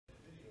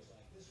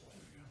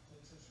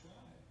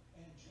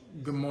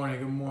Good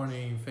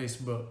morning,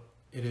 Facebook.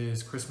 It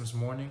is Christmas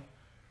morning,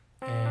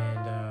 and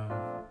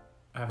I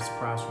have a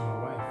surprise for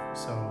my wife.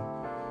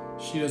 So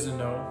she doesn't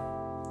know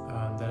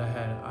that I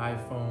had an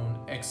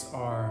iPhone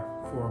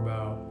XR for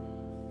about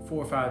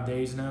 4 or 5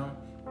 days now.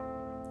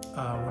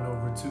 I went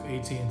over to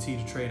AT&T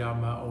to trade out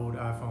my old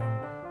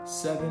iPhone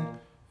 7.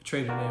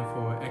 Traded it in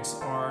for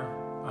XR.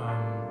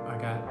 I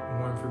got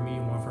one for me,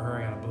 one for her.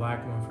 I got a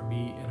black one for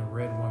me and a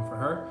red one for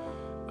her.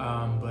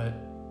 But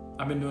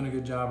I've been doing a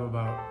good job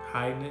about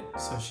hiding it,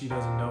 so she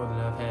doesn't know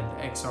that I've had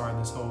the XR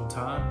this whole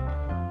time.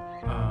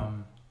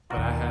 But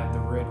I have the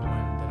red one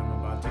that I'm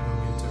about to go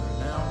give to her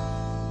now.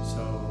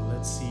 So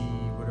let's see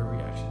what her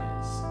reaction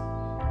is.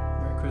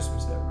 Merry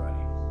Christmas, everybody.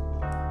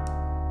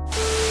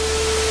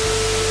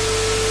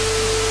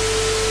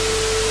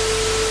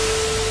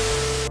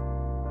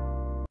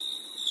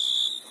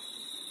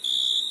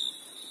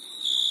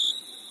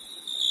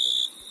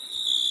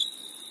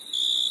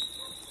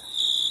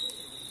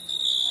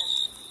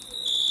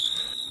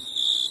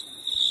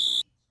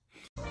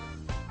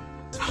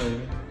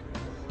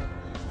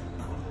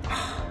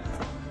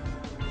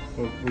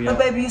 Oh,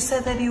 baby, you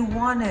said that you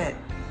want it.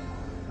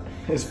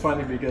 It's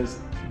funny because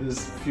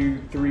this few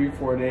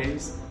 3-4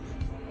 days,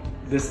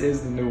 this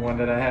is the new one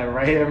that I have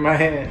right here in my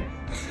hand.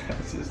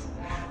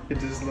 It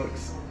just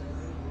looks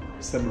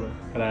similar,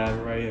 but I have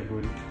it right here,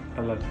 booty.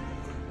 I love it.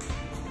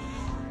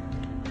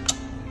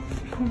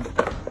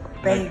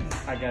 Baby,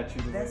 I got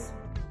you today.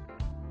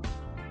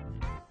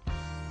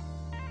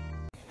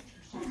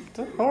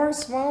 The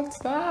horse won't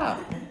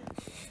stop.